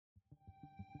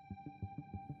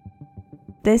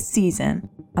this season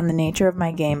on the Nature of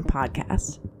My Game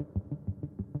podcast.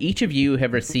 Each of you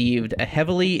have received a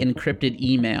heavily encrypted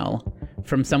email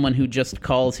from someone who just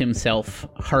calls himself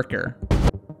Harker.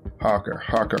 Harker.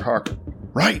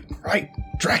 Right.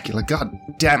 Dracula, god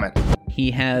damn it.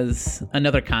 He has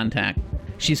another contact.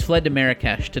 She's fled to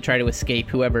Marrakesh to try to escape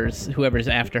whoever's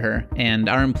after her, and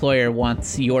our employer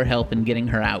wants your help in getting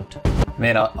her out.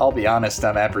 Man, I'll be honest,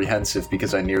 I'm apprehensive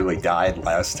because I nearly died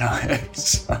last time.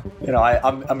 So,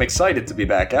 I'm excited to be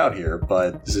back out here,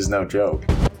 but this is no joke.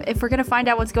 If we're going to find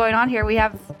out what's going on here, we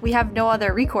have no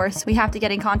other recourse. We have to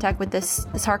get in contact with this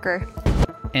Harker.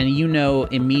 And you know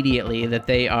immediately that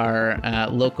they are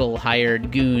local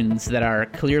hired goons that are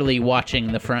clearly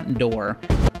watching the front door.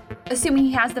 Assuming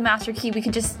he has the master key, we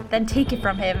could just then take it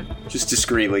from him. Just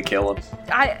discreetly kill him.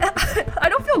 I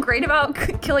don't feel great about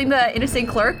killing the innocent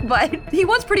clerk, but he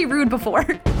was pretty rude before.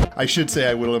 I should say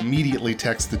I will immediately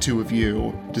text the two of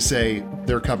you to say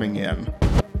they're coming in.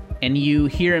 And you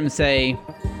hear him say,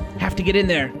 "Have to get in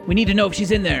there. We need to know if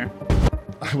she's in there."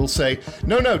 I will say,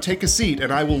 no, take a seat,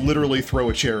 and I will literally throw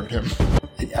a chair at him.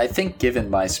 I think given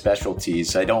my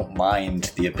specialties, I don't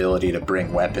mind the ability to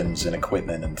bring weapons and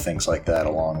equipment and things like that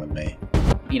along with me.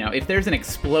 You know, if there's an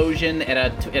explosion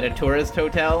at a tourist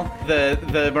hotel,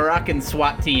 the Moroccan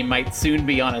SWAT team might soon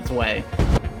be on its way.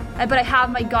 But I have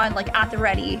my gun, at the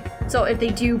ready. So if they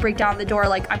do break down the door,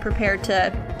 I'm prepared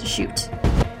to shoot.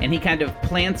 And he kind of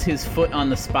plants his foot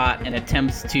on the spot and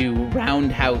attempts to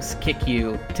roundhouse kick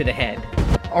you to the head.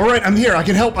 All right, I'm here. I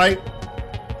can help.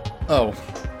 Oh.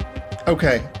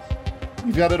 Okay.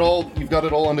 You've got it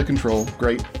all under control.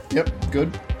 Great. Yep.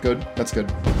 Good. That's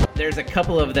good. There's a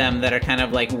couple of them that are kind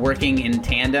of working in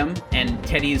tandem, and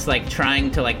Teddy's trying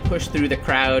to push through the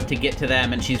crowd to get to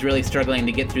them, and she's really struggling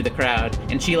to get through the crowd.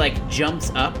 And she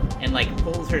jumps up and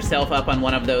pulls herself up on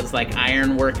one of those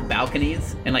ironwork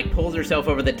balconies and pulls herself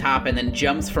over the top and then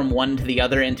jumps from one to the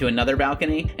other into another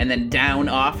balcony and then down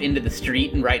off into the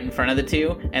street and right in front of the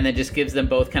two, and then just gives them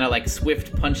both kind of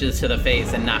swift punches to the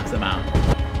face and knocks them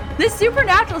out. This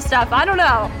supernatural stuff, I don't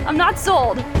know. I'm not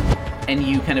sold. And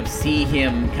you kind of see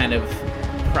him kind of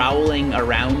prowling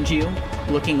around you,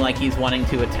 looking like he's wanting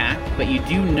to attack. But you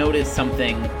do notice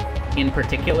something in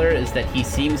particular is that he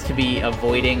seems to be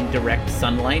avoiding direct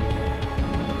sunlight.